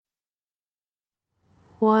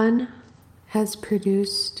1 has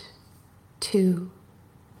produced 2.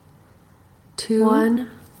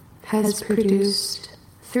 1 has produced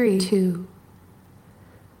 3. 2.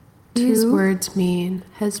 These words mean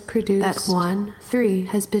has produced that 1, 3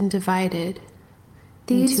 has been divided.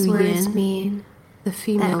 These into words yin, mean the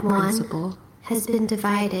female that 1 principle, has been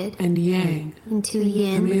divided and yang, into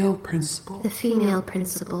yin, the male principle. the female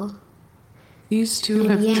principle. These two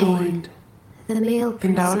and have yang, joined, the male principle.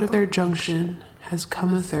 and out of their junction has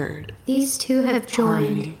come a third. These two have joined,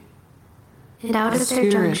 harmony. And out of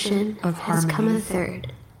their junction has come a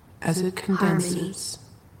third. As it condenses,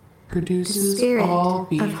 The produces spirit all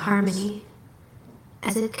beings. of harmony,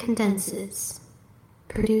 as it condenses,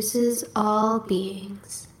 produces all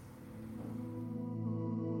beings.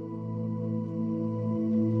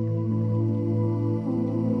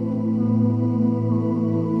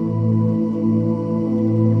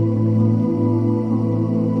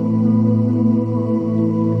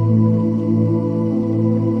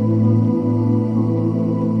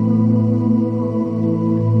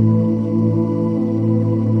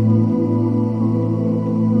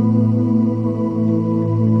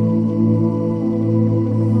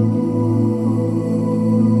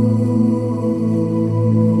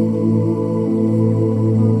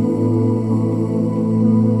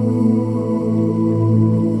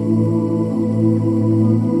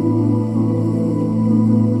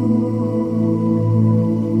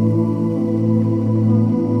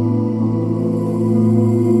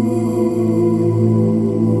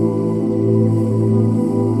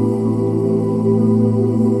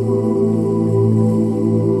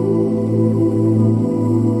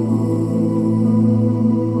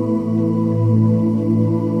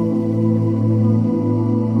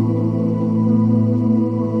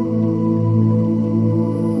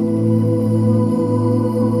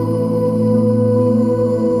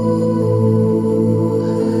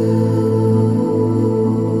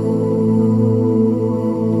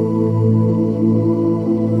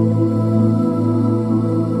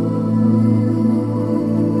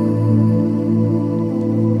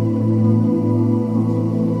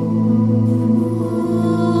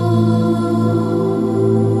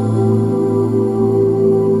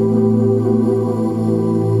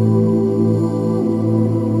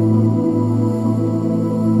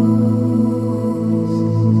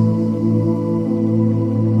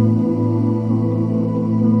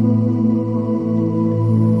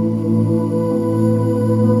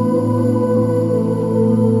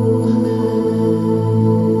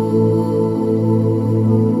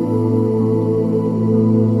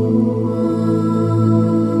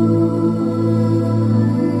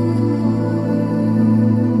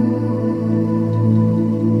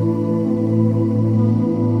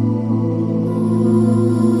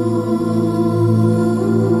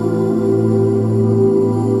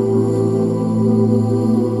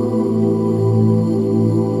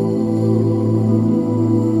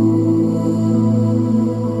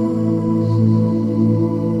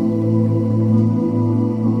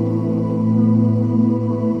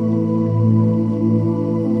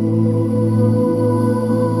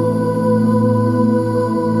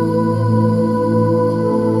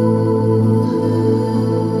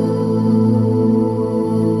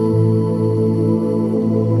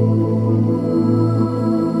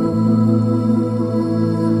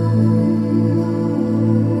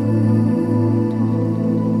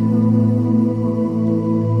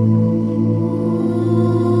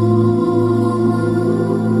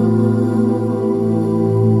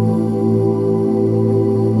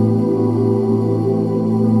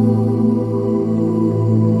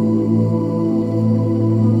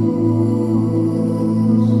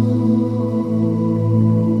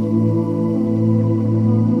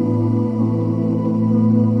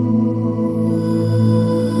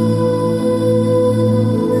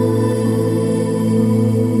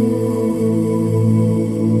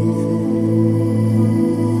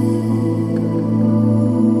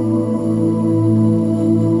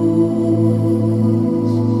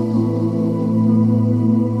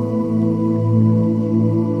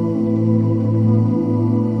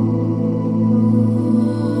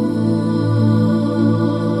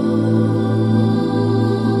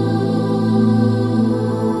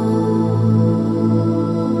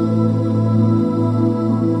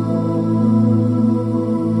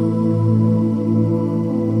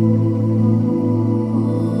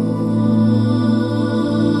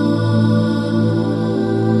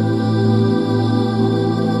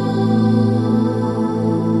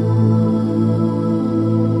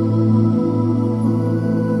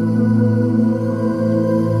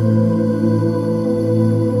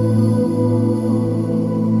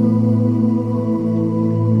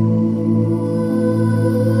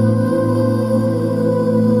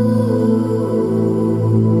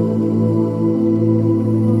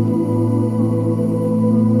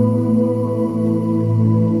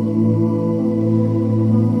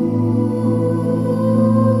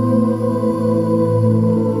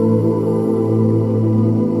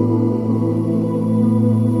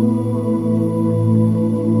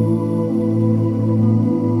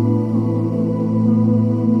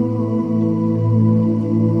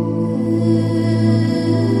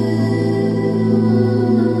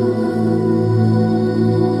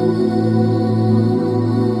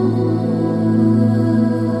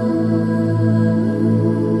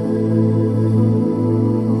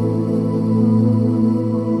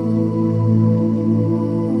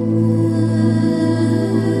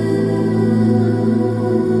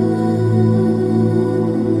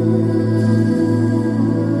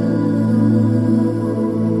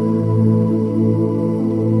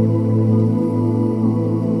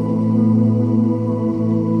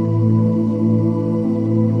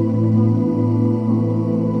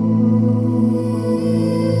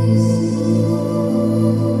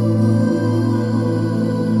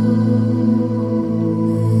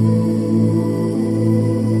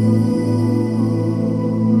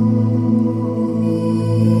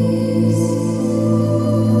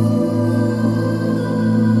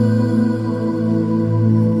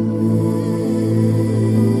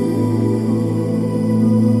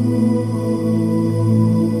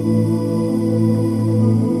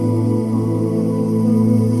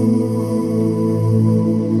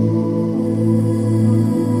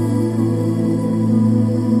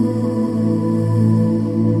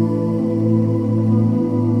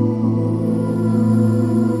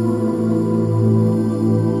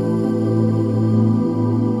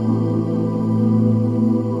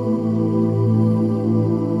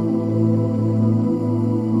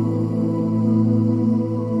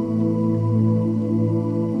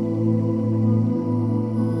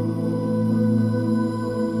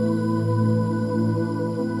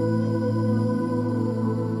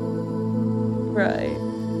 Right.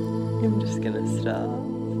 I'm just gonna start.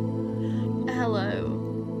 Hello.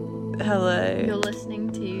 You're listening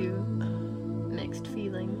to Mixed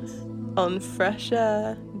Feelings. On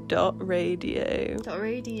freshair.radio.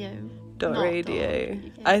 Radio.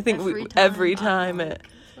 I think every time it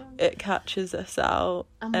catches us out.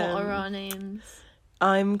 And what are our names?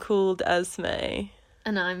 I'm called Esme.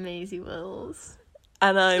 And I'm Maisie Wills.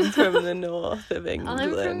 And I'm from the north of England.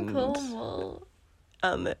 I'm from Cornwall.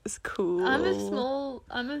 And it's cool. I'm a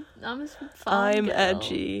farm I'm girl.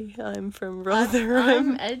 edgy. I'm from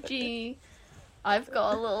Rotherham. I'm edgy. I've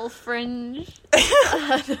got a little fringe.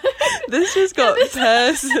 This just got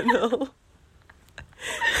personal.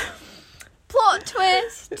 Plot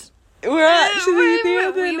twist. We're actually the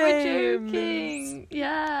other we names. were joking.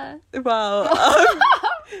 Yeah. Wow.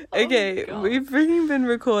 Okay, God. we've really been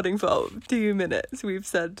recording for 2 minutes. We've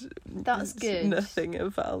said That's good. Nothing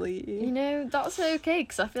of value. You know, that's okay,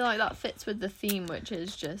 because I feel like that fits with the theme, which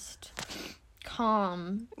is just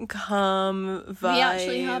calm. Calm vibe. We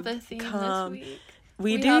actually have a theme calm. this week.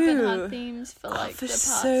 We do. haven't had themes for like for the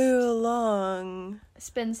past. so long. It's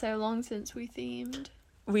been so long since we themed.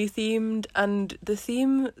 We themed, and the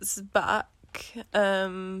theme's back,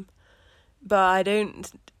 but I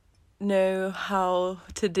don't know how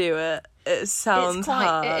to do it. It sounds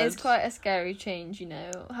hard. It is quite a scary change, you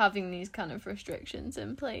know, having these kind of restrictions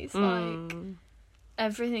in place. Like,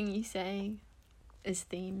 everything you say is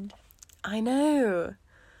themed. I know.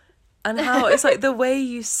 And how it's like the way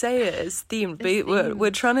you say it is themed, but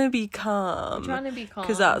we're trying to be calm. We're trying to be calm.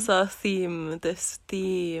 Because that's our theme,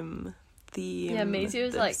 Yeah, Maisie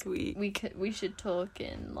was like, week. we should talk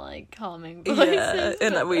in like calming voices. Yeah,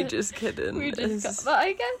 and we just couldn't. But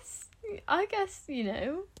I guess you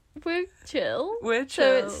know we're chill. We're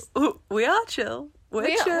chill. So We are chill.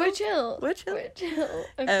 We're chill. We're chill.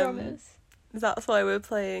 I promise. That's why we're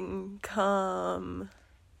playing calm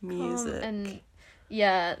music. And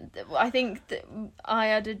yeah, I think that I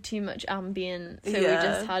added too much ambient, so we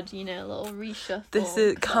just had, you know, a little reshuffle. This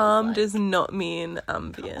is calm does not mean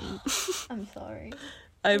ambient. I'm sorry.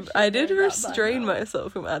 I did restrain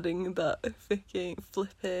myself from adding that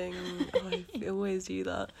flipping. I always do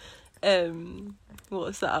that.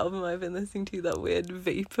 What's that album I've been listening to? That weird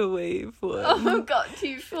vaporwave one. Oh, got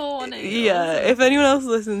 248. Yeah, if anyone else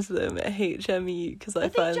listens to them at HME, because I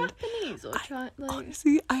find Japanese or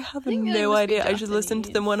honestly, I have no idea. I just listen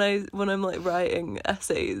to them when I'm like writing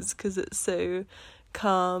essays because it's so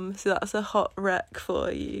calm. So that's a hot rec for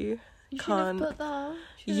you. You should have put that.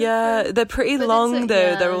 Yeah, they're pretty long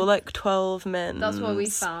though. Yeah. They're all like 12 minutes. That's what we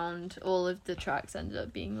found. All of the tracks ended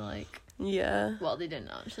up being like. Yeah. Well, they didn't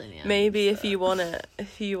actually. In the end, maybe if you want it,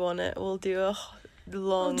 we'll do a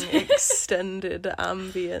long extended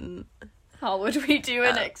ambient. How would we do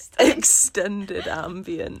an extended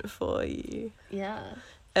ambient for you? Yeah.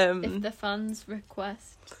 If the fans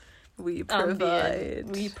request. We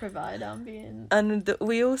provide ambient. And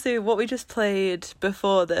we also, what we just played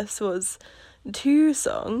before this was 2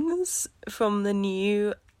 songs from the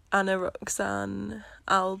new Roxanne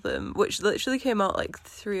album, which literally came out like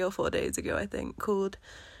 3 or 4 days ago, I think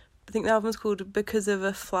the album's called Because of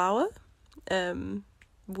a Flower.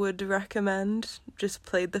 Would recommend. Just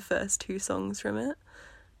played the first 2 songs from it.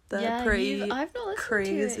 They're pretty I've not listened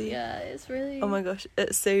crazy. To it. Yeah, it's really... Oh my gosh,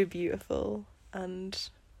 it's so beautiful and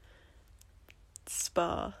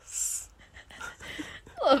sparse.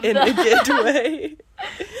 Love in that. a good way.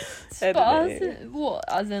 Sparse? What?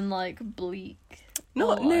 As in like bleak?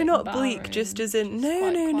 Not barren. bleak. Just as in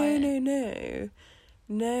no.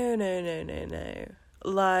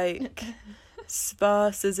 Like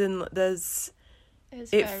sparse as in there's.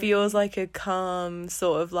 It feels like a calm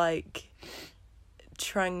sort of like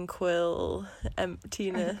tranquil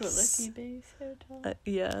emptiness. Tranquility Base Hotel.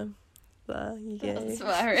 Yeah. There you go. That's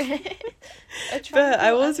very. But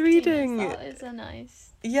I was reading. That is a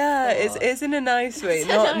nice. Yeah, it's in a nice way. It's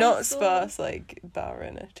not sparse, like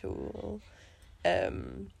barren at all.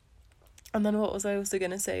 And then what was I also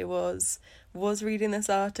gonna say was reading this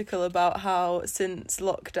article about how since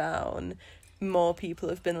lockdown more people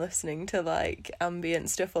have been listening to like ambient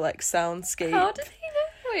stuff or like soundscape. How did he know?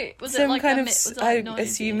 Wait, was some it like kind of? I'm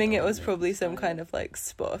assuming it was probably some kind of like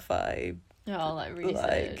Spotify. Oh, like research.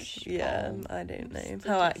 Like, yeah, I don't know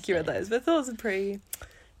how accurate that is, but I thought it was pretty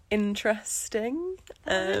interesting.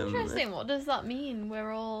 Interesting. What does that mean? We're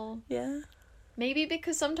all... Yeah. Maybe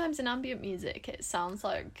because sometimes in ambient music it sounds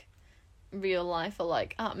like real life or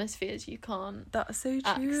like atmospheres you can't That's so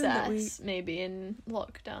true. access maybe in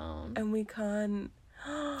lockdown. And we can't...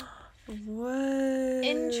 Whoa.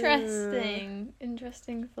 Interesting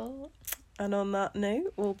thought. And on that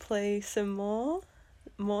note, we'll play some more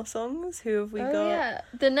more songs. Who have we got? Yeah,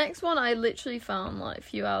 the next one I literally found like a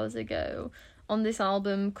few hours ago on this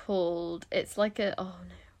album called it's like a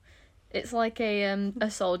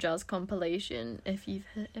soul jazz compilation. If you've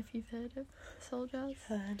heard of soul jazz,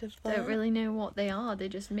 don't really know what they are. They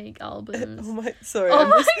just make albums.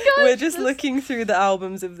 We're just looking through the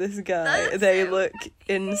albums of this guy. They look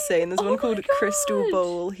insane. There's one called Crystal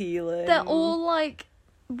Bowl Healing. They're all like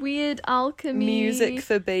weird alchemy music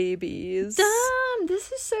for babies. Damn,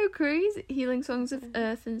 this is so crazy. Healing songs of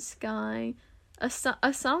earth and sky, a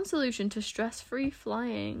sound solution to stress-free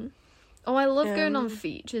flying. Oh, I love going on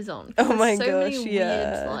features on. Oh my so gosh, many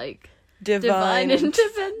yeah. weird, like Divine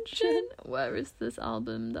intervention. Where is this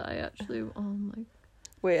album that I actually? Oh my.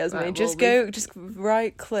 Wait, Esme, right, just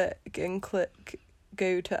right click and click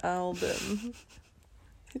go to album.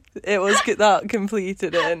 It was that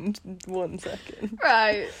completed in 1 second.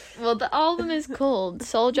 Right. Well, the album is called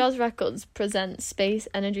Soul Jazz Records presents Space,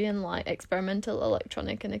 Energy and Light, Experimental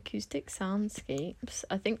Electronic and Acoustic Soundscapes.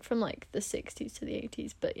 I think from like the 60s to the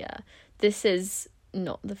 80s. But yeah, this is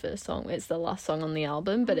not the first song. It's the last song on the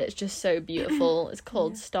album, but it's just so beautiful. It's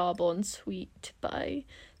called Starbourne Suite by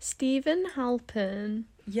Stephen Halpern.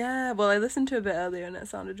 Yeah, well, I listened to a bit earlier and it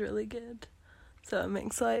sounded really good. So I'm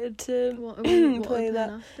excited to What play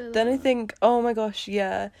that. Then I think, oh my gosh,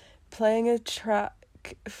 yeah, playing a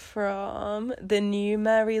track from the new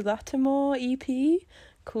Mary Lattimore EP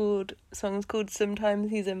called Sometimes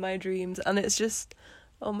He's in My Dreams, and it's just,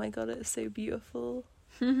 oh my god, it's so beautiful.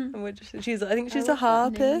 And I think she's a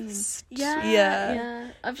harpist. Yeah.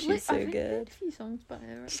 She's so good. Heard a few songs by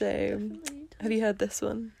her. So, have you heard this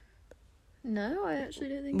one? No, I actually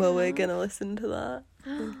don't think. Well, we're gonna listen to that.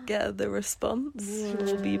 Get the response.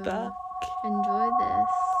 We'll be back. Enjoy this.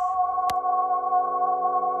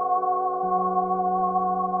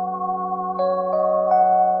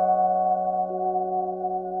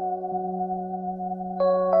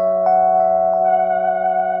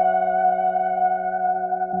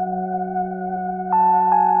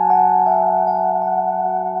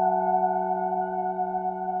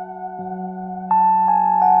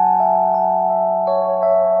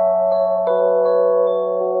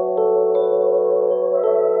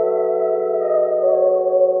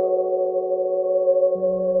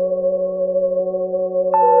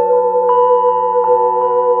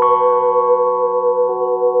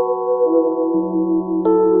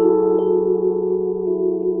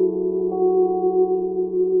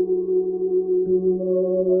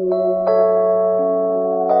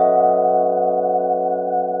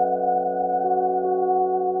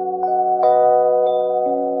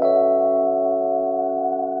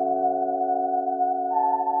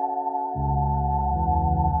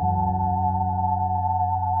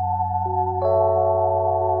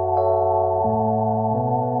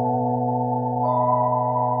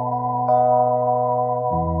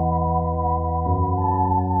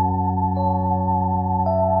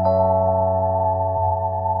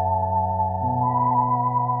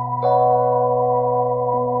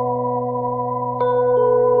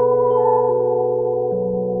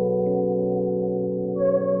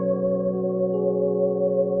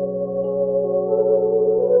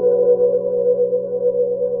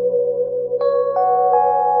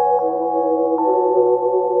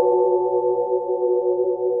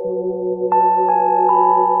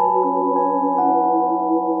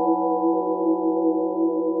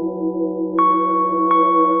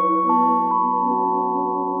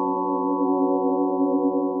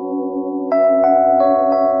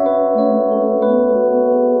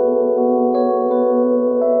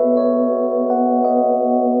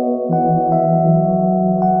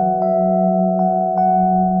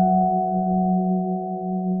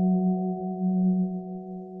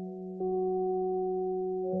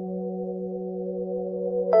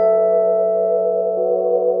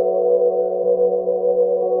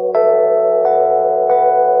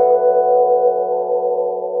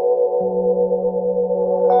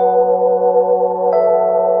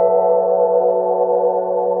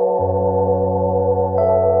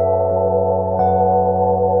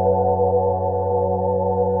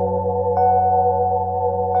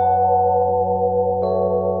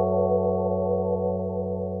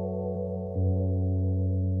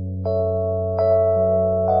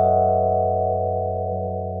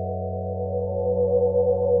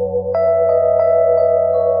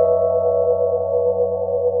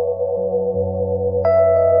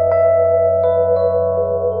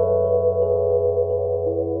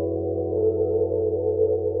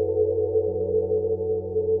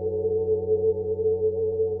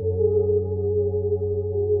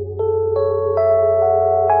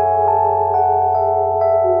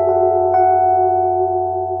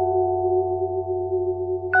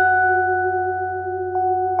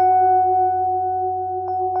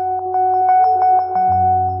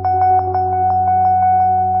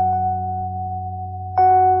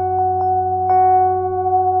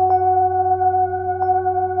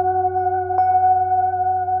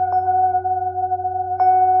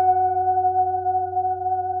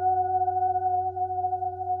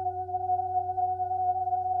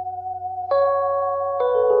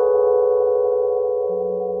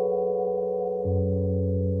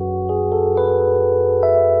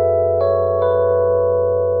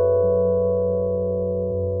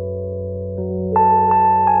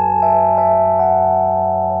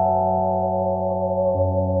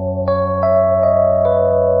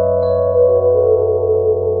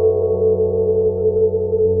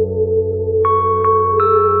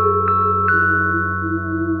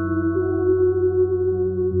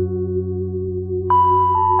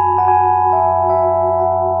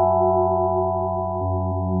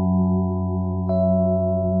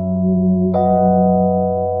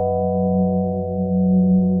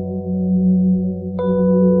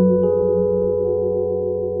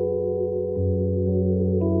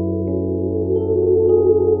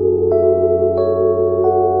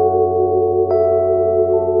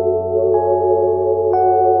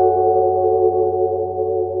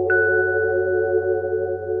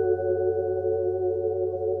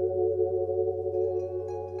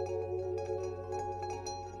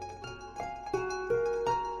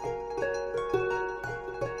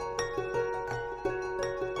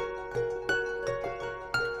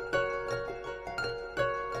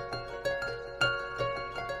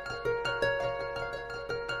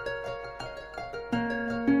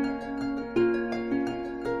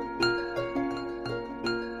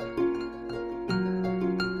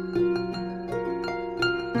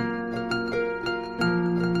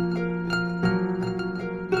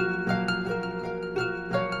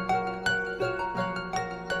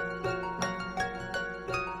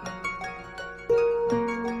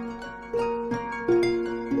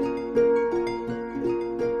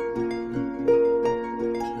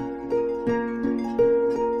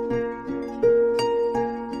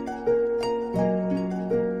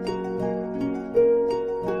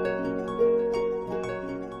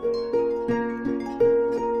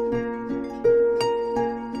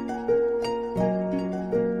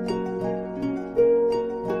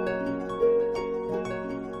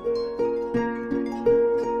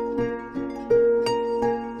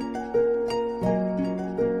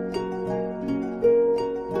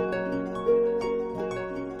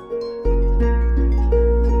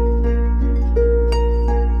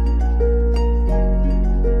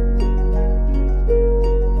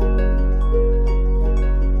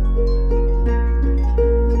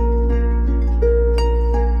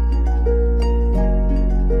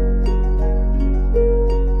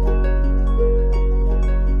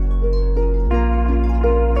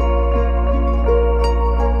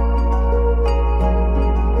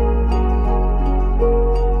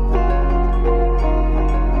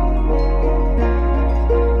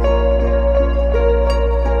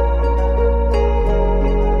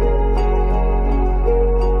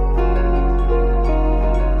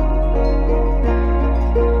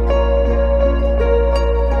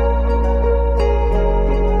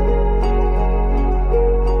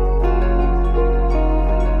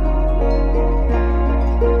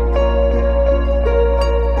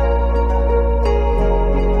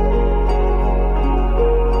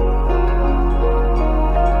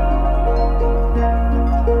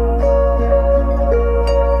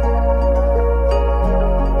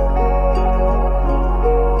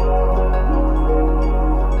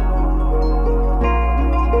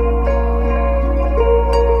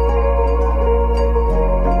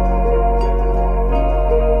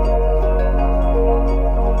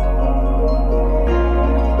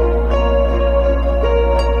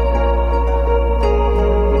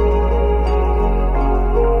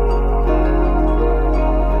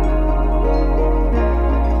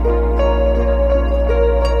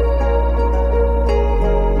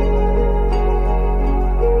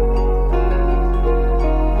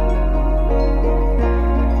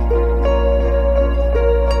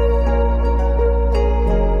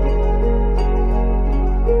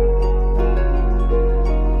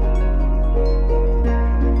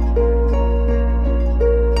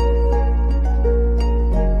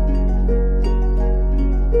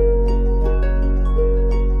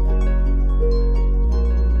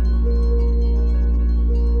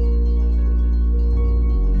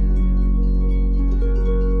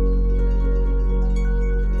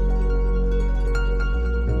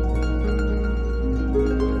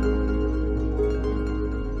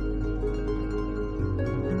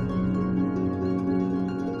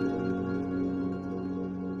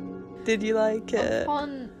 Did you like it?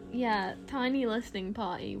 Tiny Listening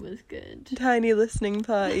Party was good. Tiny listening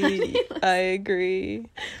party. I agree.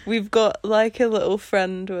 We've got like a little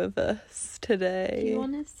friend with us today. Do you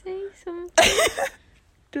want to say something?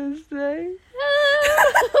 Does they?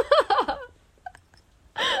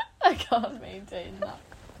 I can't maintain that.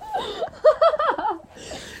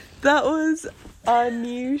 That was our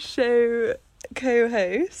new show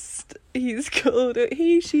co-host. He's called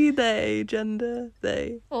he, she, they, gender,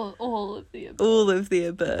 they. All of the above. All of the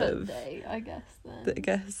above. But they, I guess then. I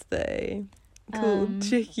guess they. Called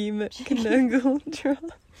Chicky McNuggle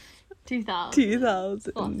 2000. Last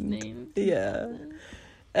name. 2000. Yeah.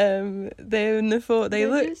 They're in the fort.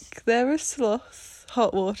 They're a sloth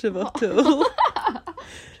hot water bottle.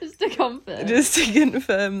 Just to confirm. Just to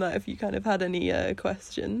confirm that if you kind of had any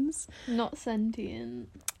questions. Not sentient.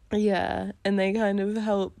 Yeah, and they kind of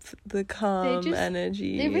help the calm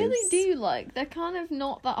energy. They really do, they're kind of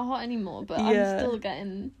not that hot anymore, but I'm still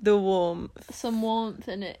getting the warmth. Some warmth,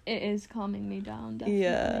 and it is calming me down, definitely.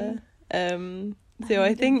 Yeah. So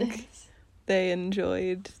I think they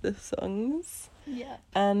enjoyed the songs. Yeah.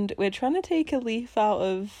 And we're trying to take a leaf out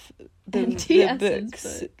of the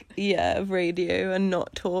books. Book. Yeah, of radio and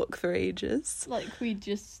not talk for ages. Like we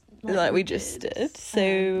just did.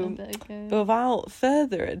 So without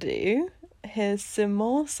further ado, here's some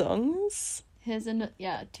more songs. Here's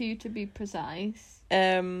two to be precise.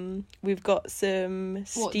 We've got some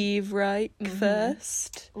Steve Reich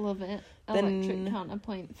first. Love it. Electric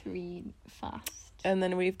Counterpoint 3 fast. And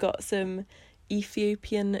then we've got some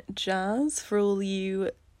Ethiopian jazz for all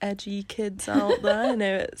you edgy kids out there. I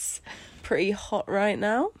know it's pretty hot right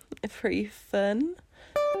now. Pretty fun.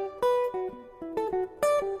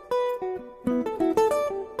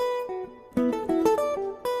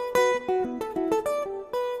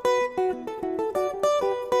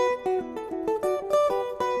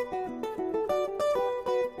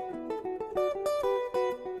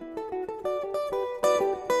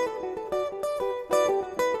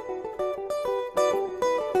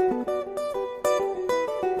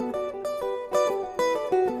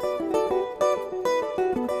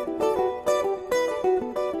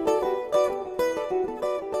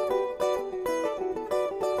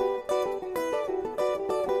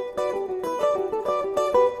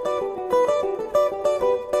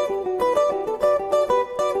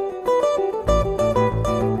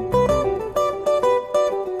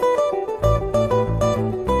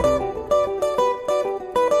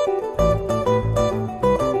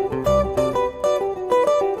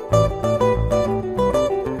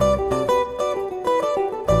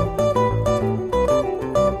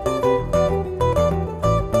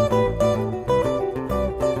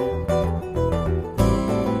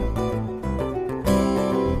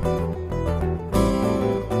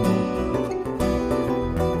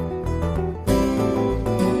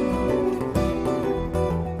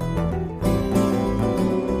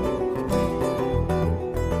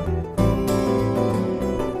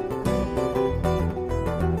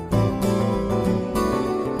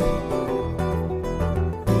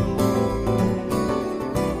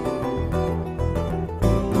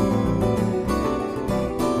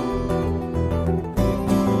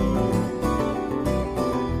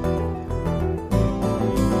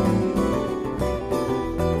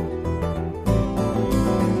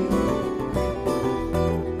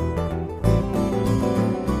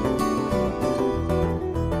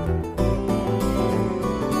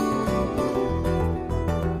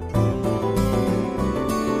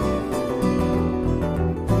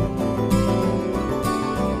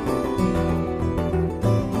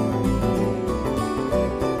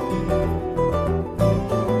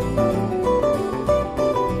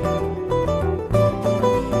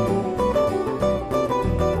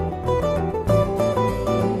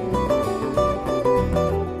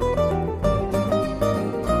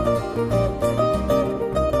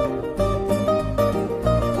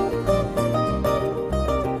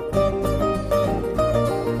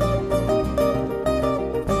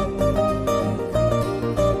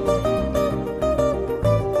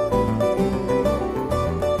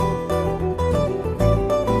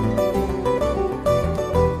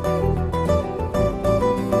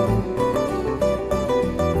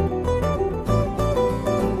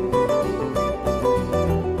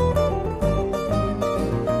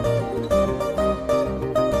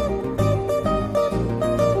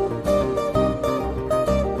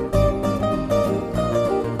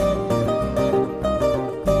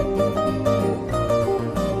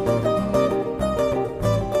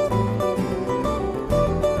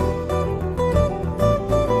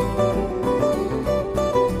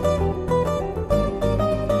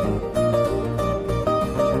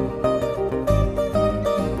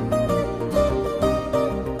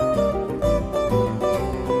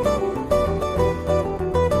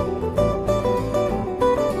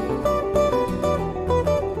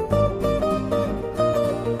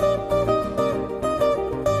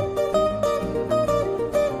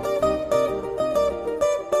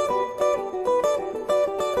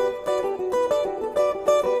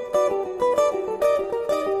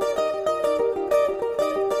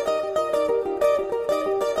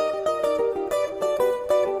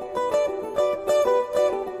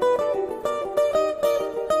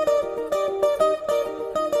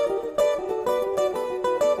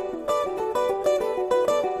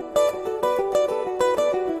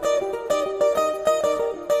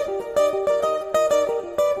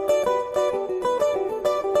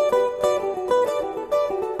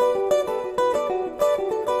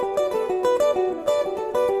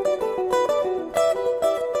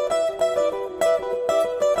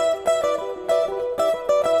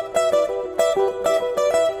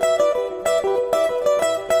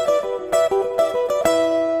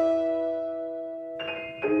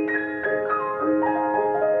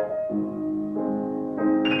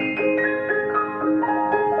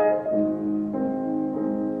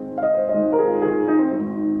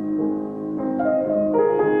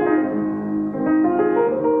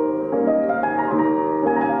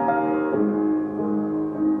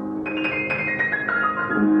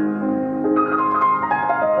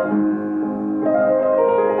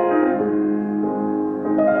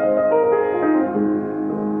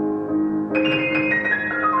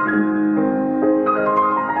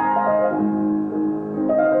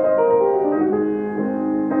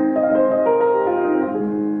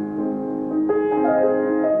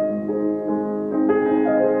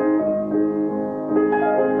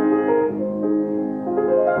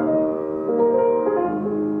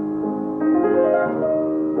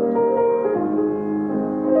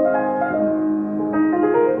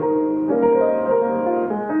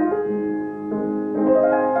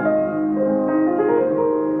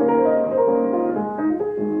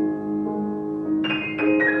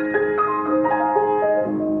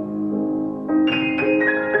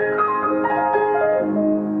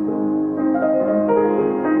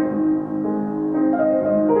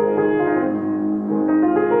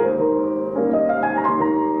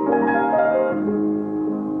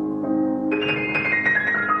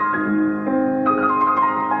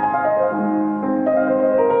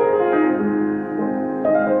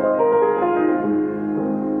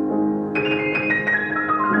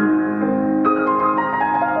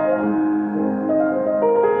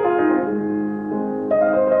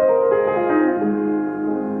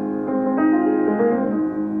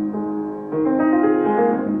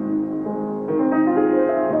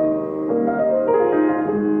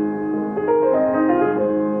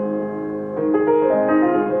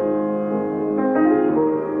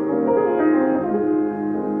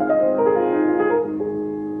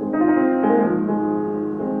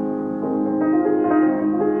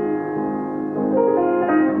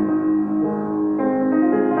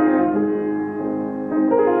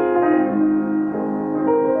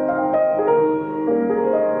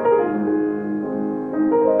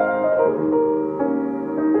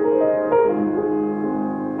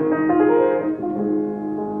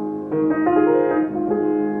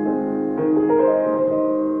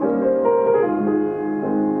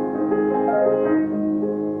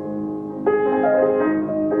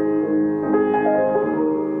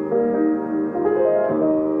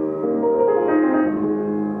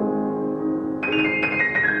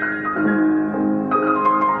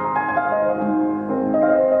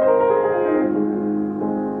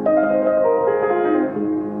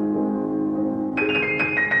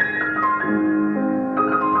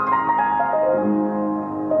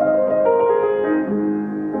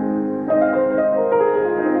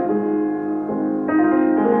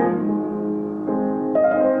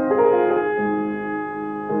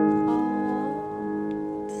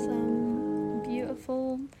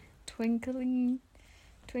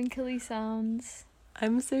 twinkly sounds.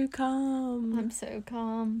 I'm so calm. I'm so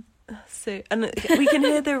calm. And we can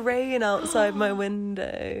hear the rain outside my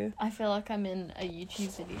window. I feel like I'm in a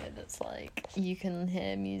YouTube video that's like you can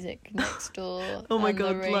hear music next door. Oh my and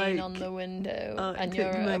God, the rain like on the window, and Arctic you're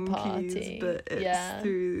at a Monkeys, party. but it's yeah,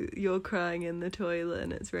 through you're crying in the toilet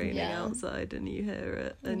and it's raining Yeah. outside and you hear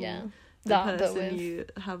it. And yeah. the That, but person with you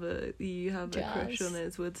have a crush jazz. on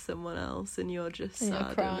is with someone else and you're just and sad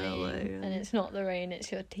you're crying, and alone. and it's not the rain;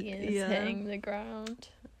 it's your tears Yeah. hitting the ground.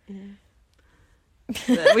 Yeah.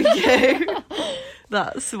 There we go.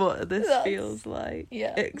 That's what this feels like.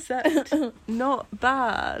 Yeah. Except not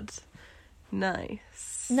bad.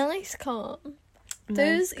 Nice. Nice calm.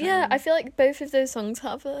 Nice, Yeah, calm. I feel like both of those songs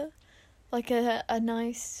have a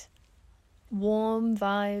nice warm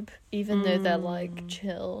vibe, even though they're like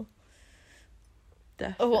chill.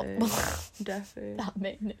 Definitely. Oh, Definitely. that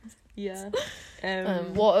made no sense. Yeah.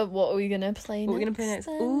 What are we gonna play What next? we're gonna play next?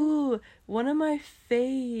 then? Ooh, one of my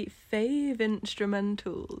fave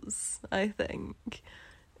instrumentals, I think.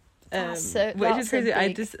 That's which is crazy.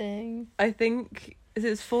 a big thing. I think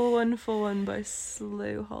it's 4141 by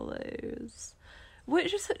Slow Hollows,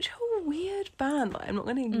 which is such a weird band. Like, I'm not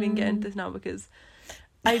gonna even get into this now because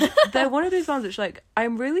they're one of those bands which, like,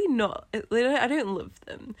 I'm really not. I don't love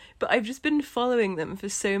them, but I've just been following them for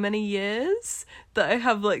so many years that I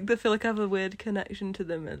have I feel like I have a weird connection to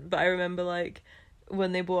them. But I remember like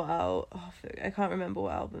when they brought out. I can't remember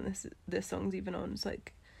what album this song's even on. It's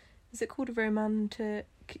like, is it called Romantic?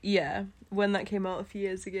 Yeah, when that came out a few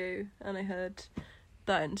years ago, and I heard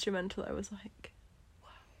that instrumental, I was like,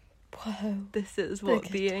 Whoa. this is what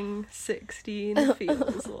Okay. being 16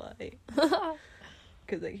 feels like.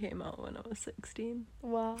 Because it came out when I was 16.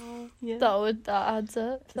 Wow. Yeah. That adds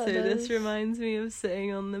up. So this reminds me of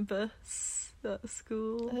sitting on the bus at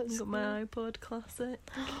school. At Got my iPod Classic.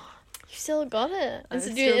 You still got it. I've Is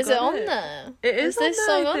it still got on it. there? It is this on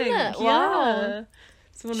song there, I on think. there? Wow. Yeah.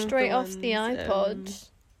 It's one Straight of off the ones, iPod.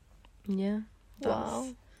 Yeah. Wow.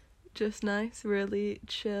 That's just nice, really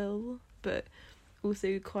chill, but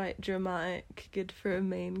also quite dramatic. Good for a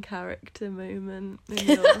main character moment in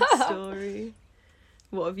your story.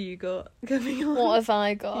 What have you got coming on? What have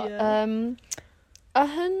I got? Yeah.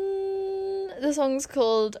 The song's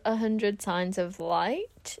called 100 Signs of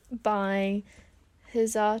Light by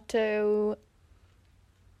Hisato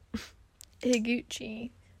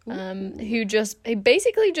Higuchi. He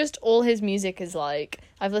basically just all his music is like,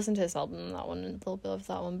 I've listened to this album, that one, and a little bit of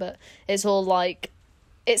that one, but it's all like,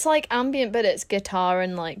 it's like ambient, but it's guitar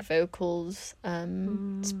and like vocals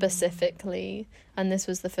specifically. And this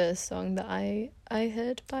was the first song that I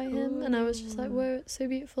heard by him, and I was just like, whoa, it's so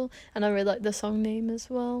beautiful. And I really like the song name as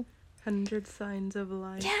well. 100 Signs of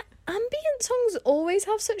Light. Yeah, ambient songs always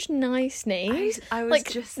have such nice names. I was like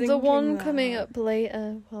just thinking the one that. coming up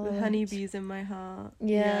later. The Honeybees in My Heart.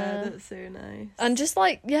 Yeah. That's so nice. And just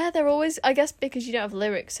like, yeah, they're always, I guess because you don't have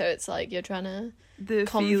lyrics, so it's like you're trying to the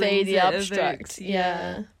convey feelings the it abstract. evokes,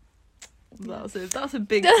 Yeah. That's a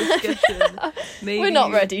big discussion. Maybe We're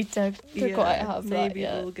not ready to yeah, quite have that maybe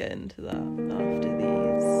yet. we'll get into that after these.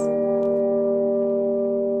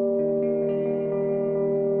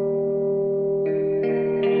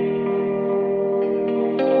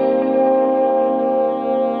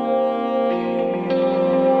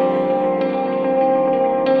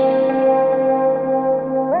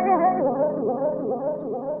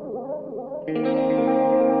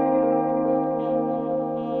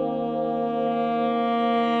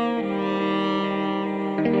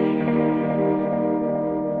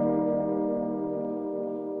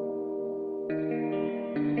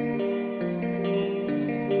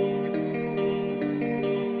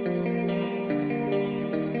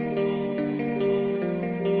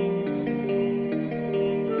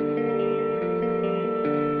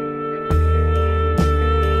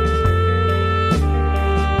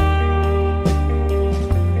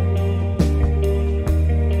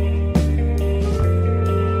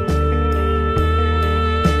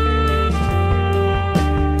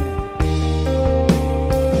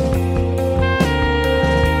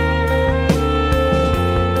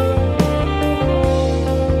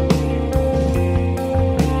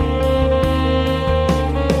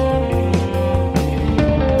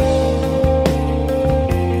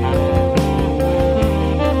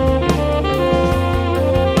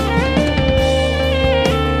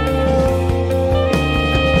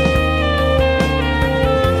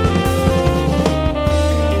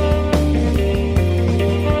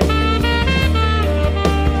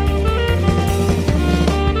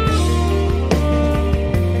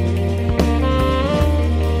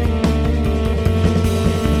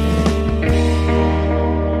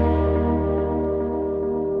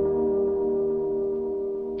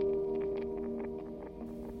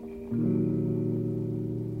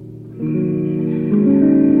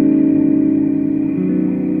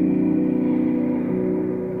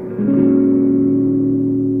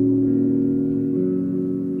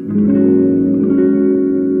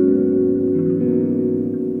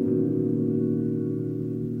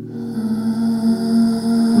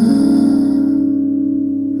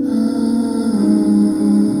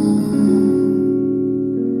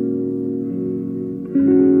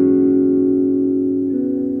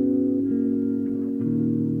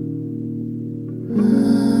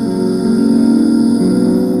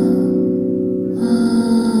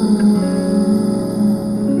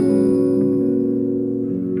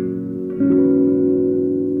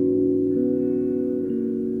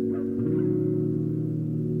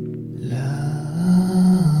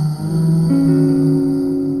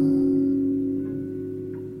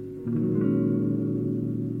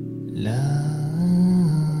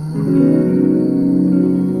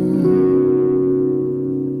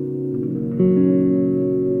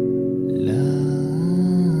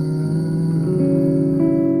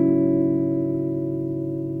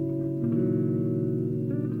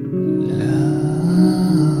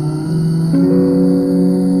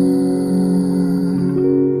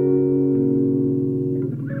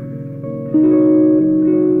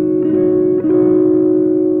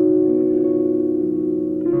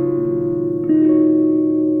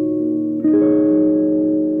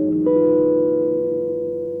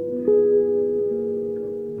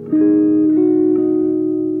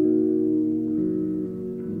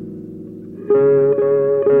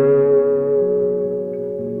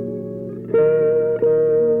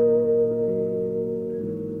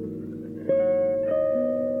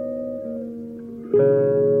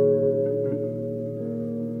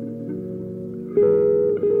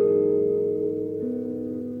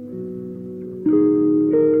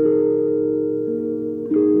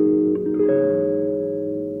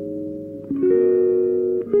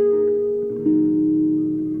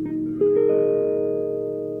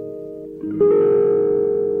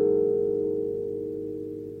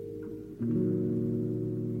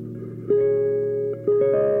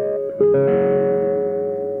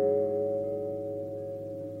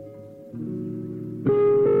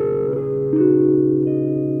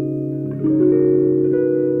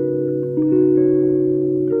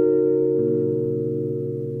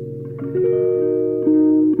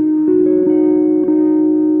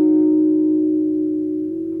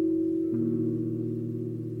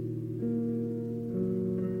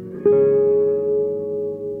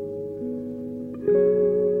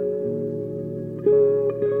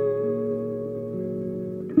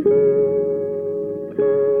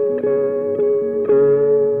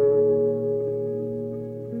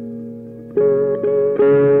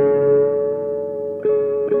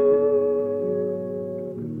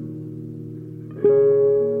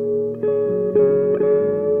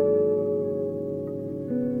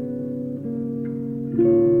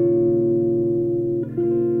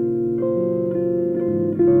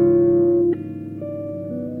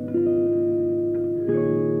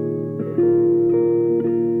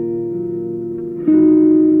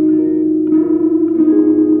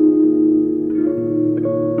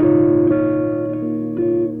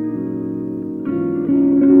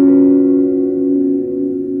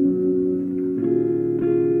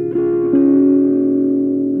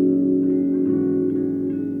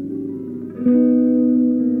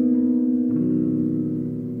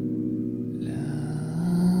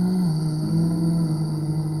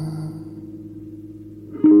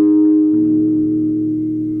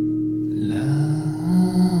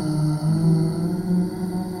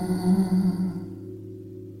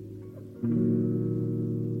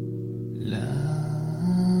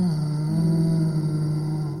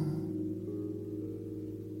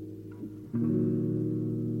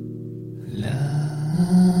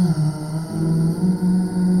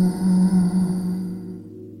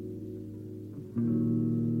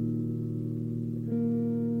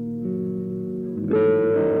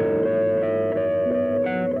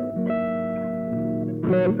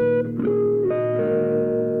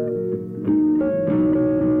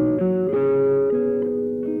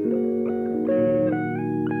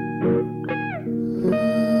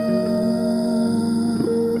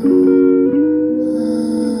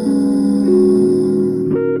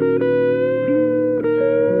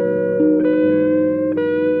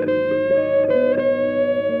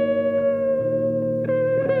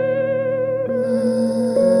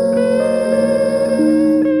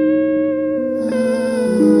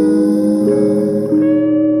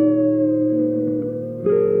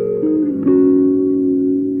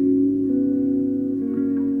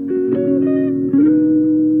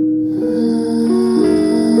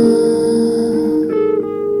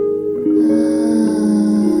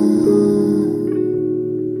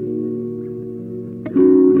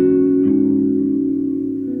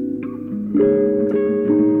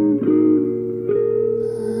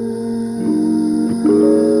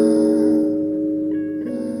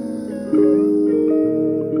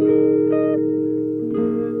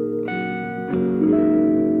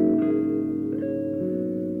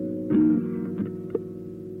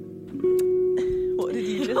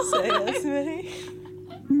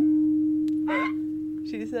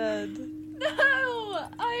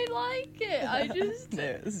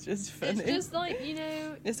 Just funny. It's just like, you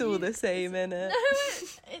know... It's all the same, innit? No,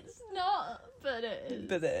 it's not, but it is.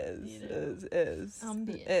 But it is. You know, it is.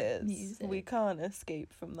 Ambient it is. music. We can't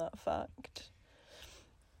escape from that fact.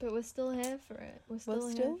 But we're still here for it. We're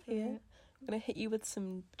still here. I'm going to hit you with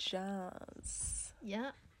some jazz.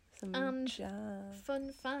 Yeah. Some and jazz.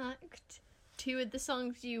 Fun fact, two of the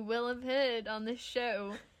songs you will have heard on this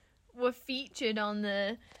show were featured on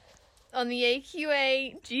the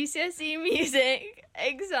AQA GCSE music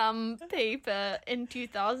exam paper in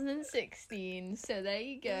 2016. So there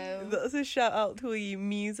you go. That's a shout out to all you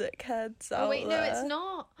music heads out Oh wait, there. no, it's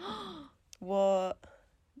not. What?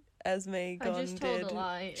 Esme I gone just told did. a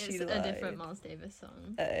lie. It's She a lied. different Miles Davis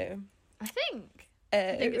song. Oh. I think. Oh.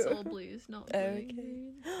 I think it's all blues, not blue. Okay.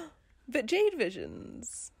 Green. But Jade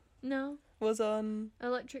Visions No, was on.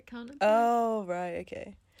 Electric Counterpoint. Oh, right,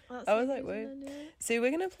 okay. That's I was the like, reason wait. I knew it. So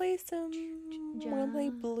we're gonna play some. We're gonna play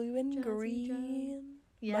Jazz. Blue and Jazzy Green.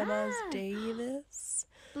 Yeah. By Miles Davis.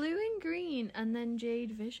 Blue and Green, and then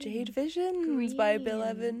Jade Vision. Jade Visions by Bill Green.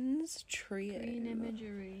 Evans Trio. Green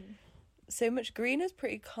imagery. So much green is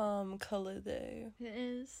pretty calm colour though. It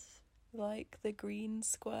is. Like the green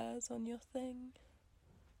squares on your thing.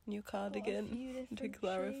 Your Got a few cardigan, to different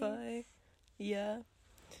clarify. shades. Yeah.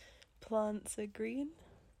 Plants are green.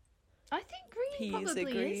 I think green Peas are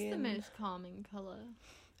probably is the green. most calming colour.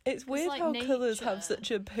 It's weird like how colours nature. have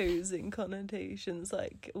such opposing connotations,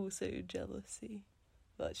 like also jealousy,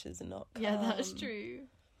 which is not calm. Yeah, that's true.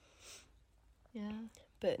 Yeah,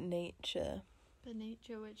 But nature, but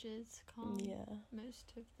nature, which is calm yeah.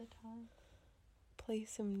 most of the time. Play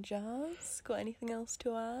some jazz. Got anything else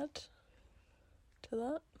to add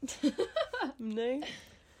to that? No?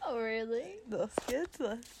 Oh, really? That's good.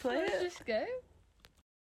 Let's play Let's it. just go.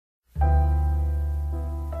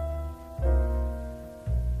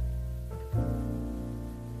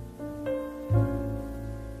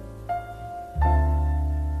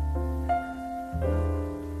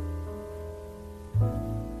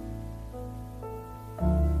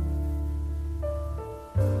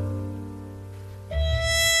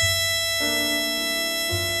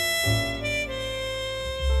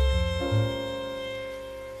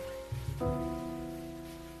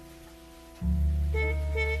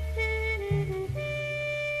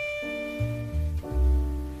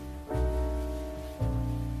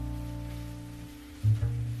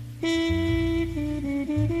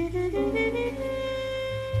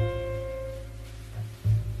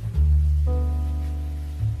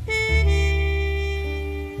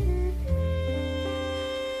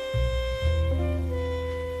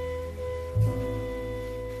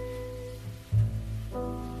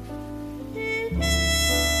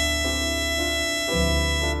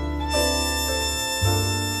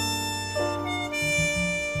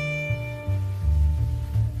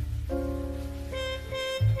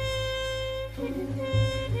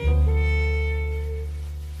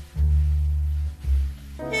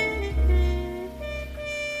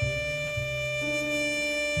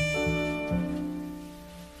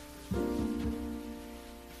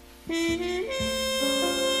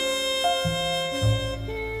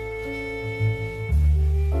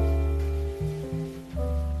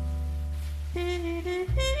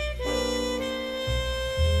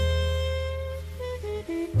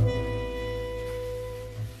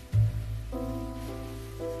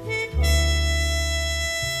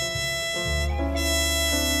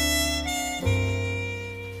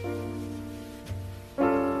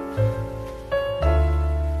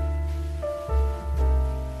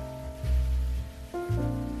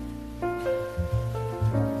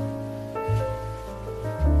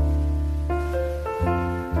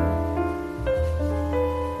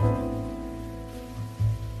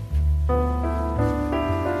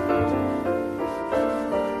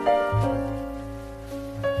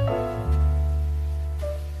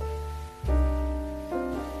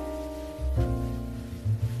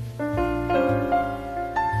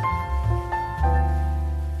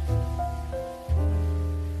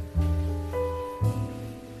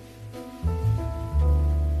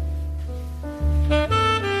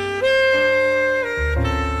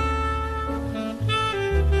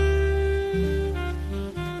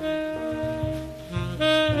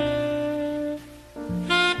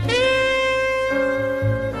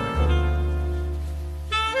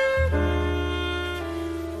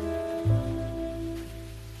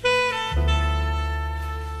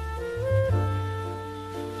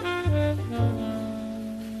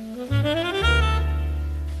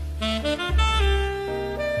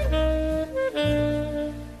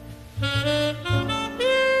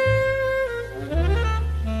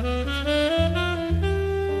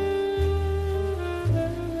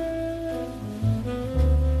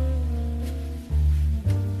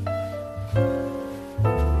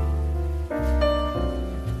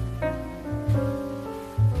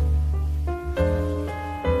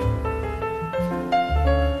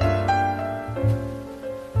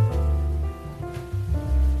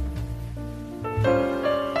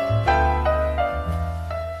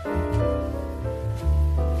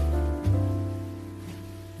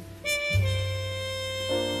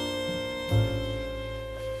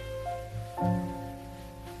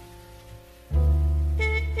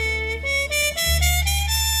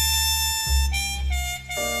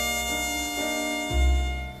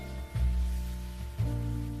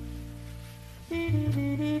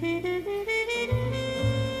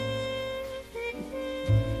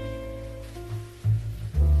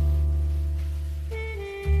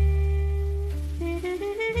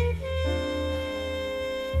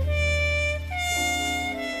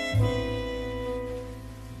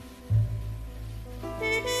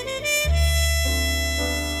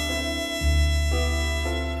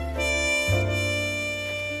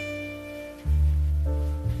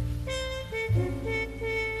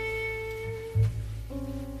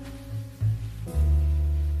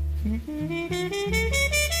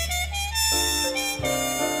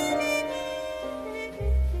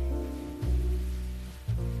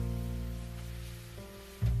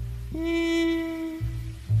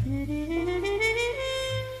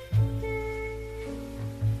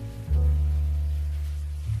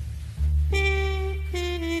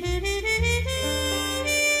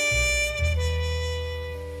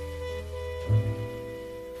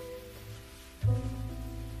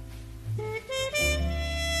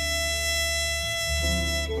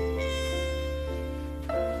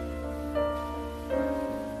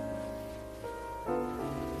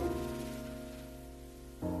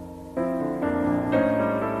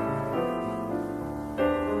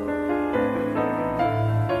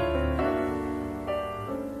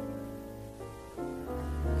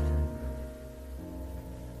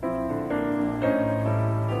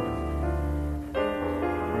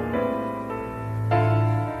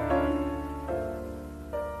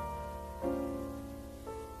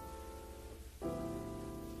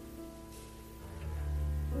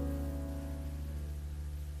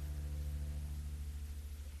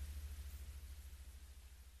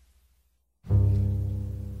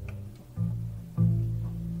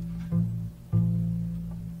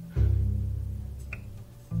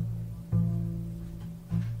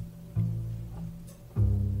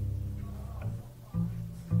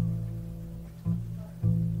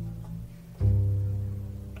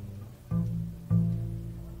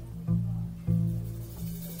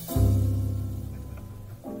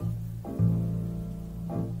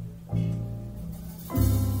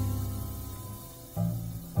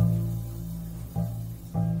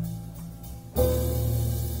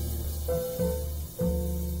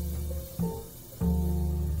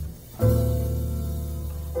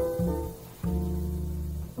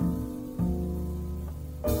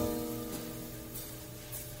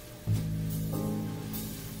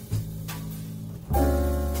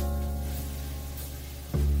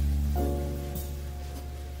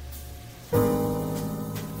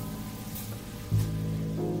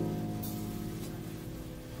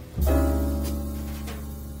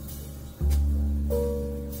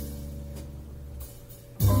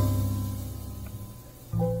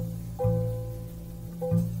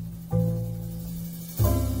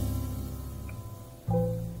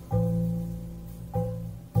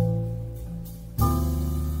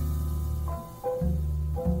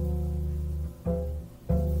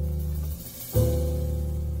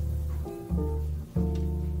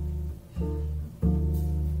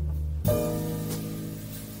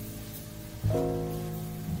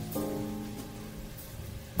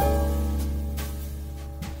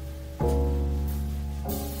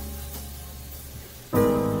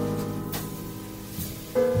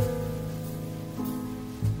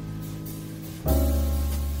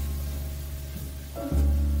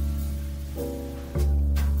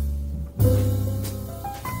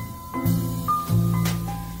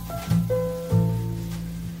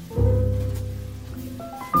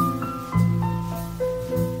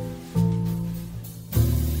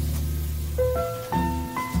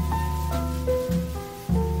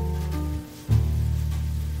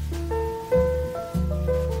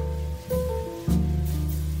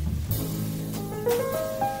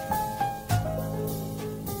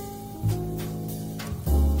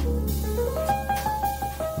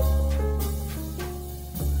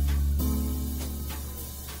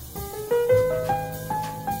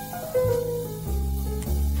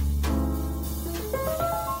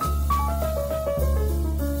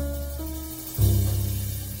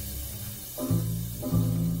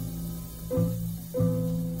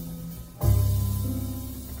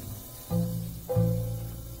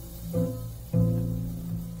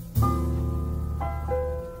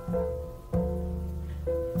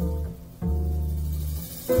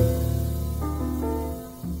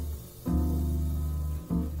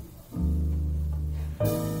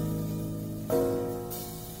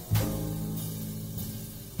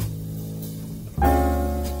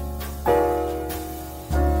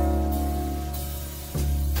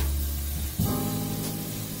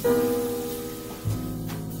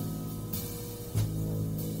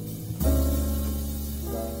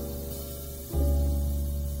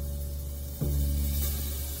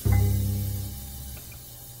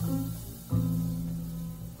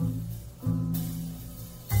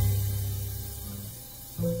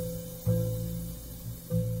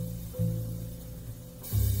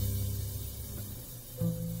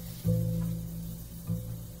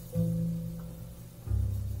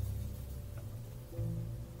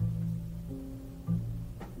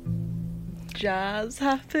 jazz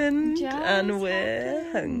happened, Jazz and we're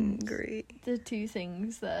happened. hungry. The two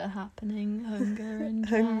things that are happening: hunger and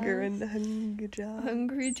jazz. Hunger and hunger jazz.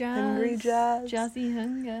 Hungry jazz. Hungry jazz. Jazzy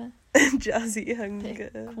hunger. Jazzy hunger.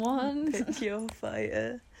 Pick one. Pick your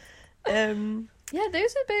fighter. Yeah,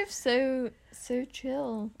 those are both so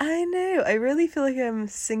chill. I know. I really feel like I'm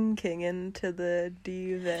sinking into the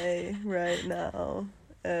duvet right now.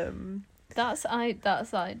 That's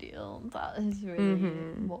ideal. That is really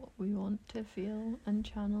what we want to feel and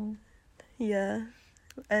channel. Yeah.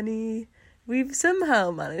 We've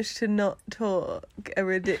somehow managed to not talk a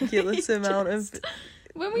ridiculous amount of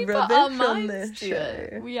when we put rubbish our on minds this to show.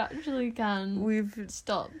 it, we actually can We've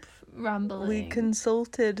stop rambling. We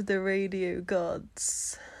consulted the radio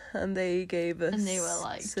gods, and they gave us. And they were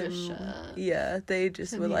like, some, just shut up, yeah, they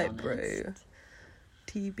just to were be like, honest. bro,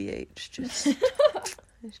 TBH, just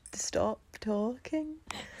stop talking.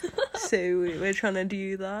 So we're trying to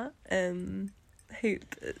do that.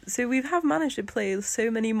 So we have managed to play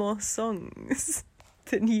so many more songs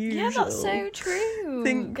than usual. Yeah, that's so true.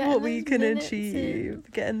 Think Getting what we those can minutes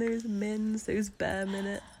achieve. Getting those mins, those bare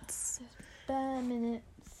minutes. Bare minutes.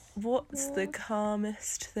 What's the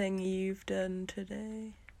calmest thing you've done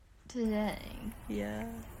today? Today, Yeah.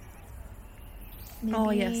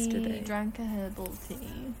 maybe yesterday. drank a herbal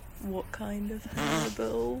tea. What kind of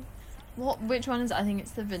herbal? Which one is it? I think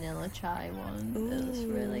it's the vanilla chai one. It was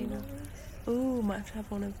really nice. Oh, might have to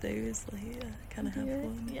have one of those later. Can I have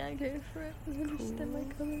one? Yeah, go for it. I'm gonna just in my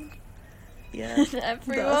cupboard. Yeah.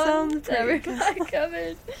 Everyone, sounds pretty they're in good. my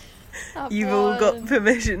cupboard. Have You've all got one.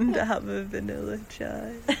 permission to have a vanilla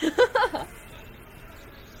chai.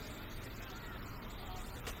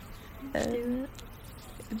 Do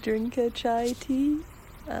Drink a chai tea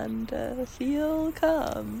and feel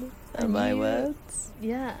calm. Are And my you- words. it.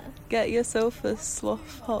 Yeah, Get yourself a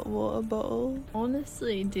sloth hot water bottle.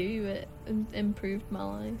 honestly, do it. Improved my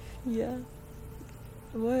life. Yeah.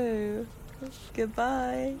 Whoa.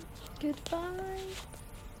 Goodbye. Goodbye.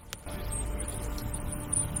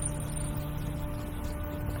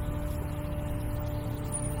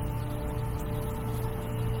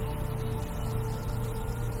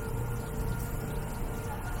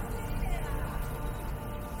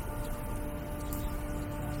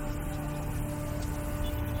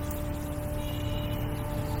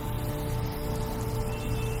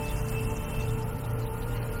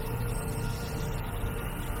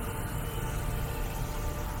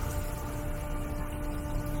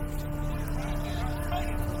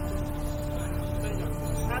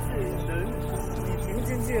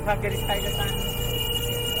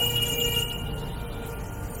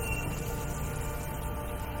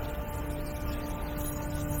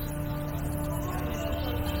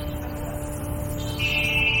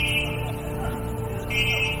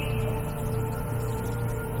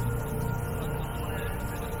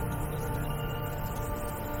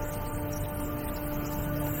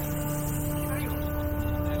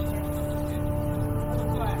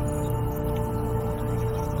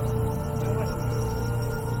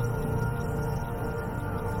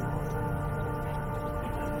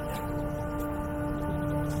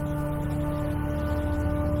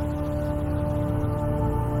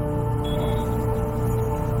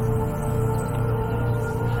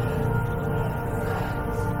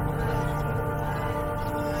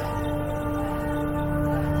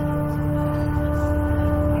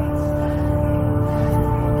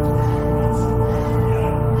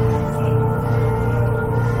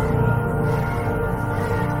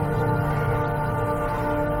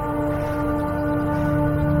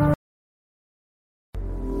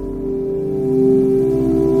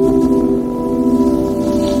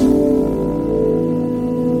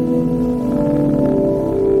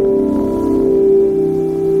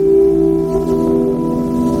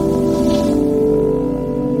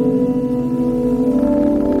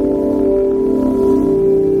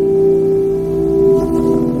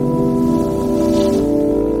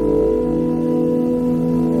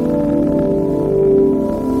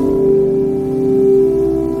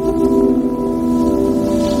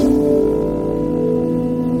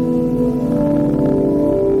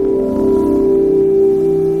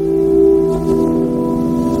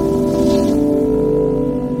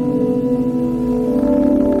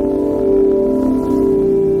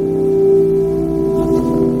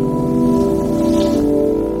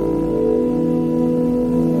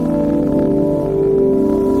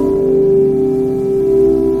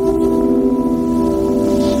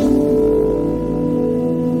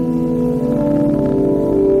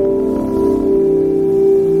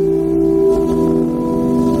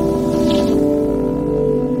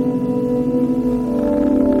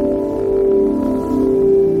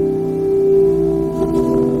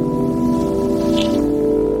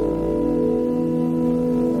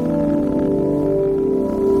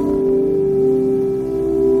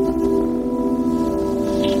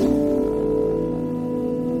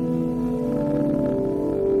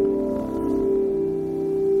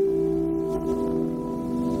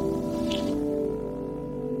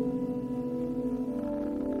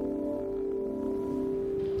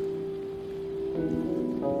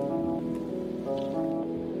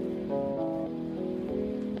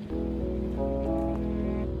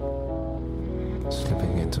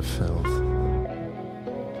 of filth.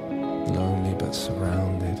 Lonely but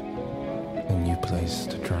surrounded, a new place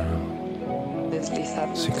to drown.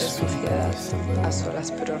 Deslizarme 6 entre feet suciedad, beneath the a moon,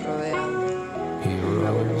 solas pero rodeando. he Un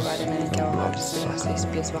nuevo rose lugar en el que and ahogarse a blood 6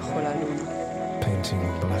 sucking, pies bajo la luna. painting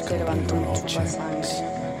black Se and levantó blue un objects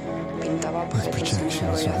chupasangre. Pintaba with objetos en negro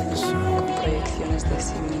projections y of the azul, soul. con proyecciones de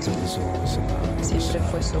sí It mismo. was always about Siempre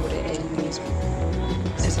fue himself. sobre él mismo.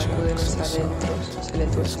 Se sacude los adentros, se le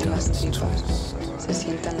tuercen las tripas, se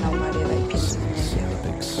sienta en la humareda y piensa en ella.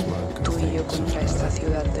 Tú y yo contra esta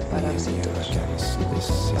ciudad de parásitos.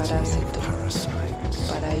 Parásito.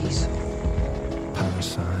 Paraíso.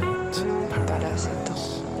 Parasite. Parásito.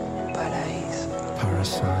 Paraíso.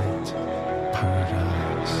 Parasite. Paradise.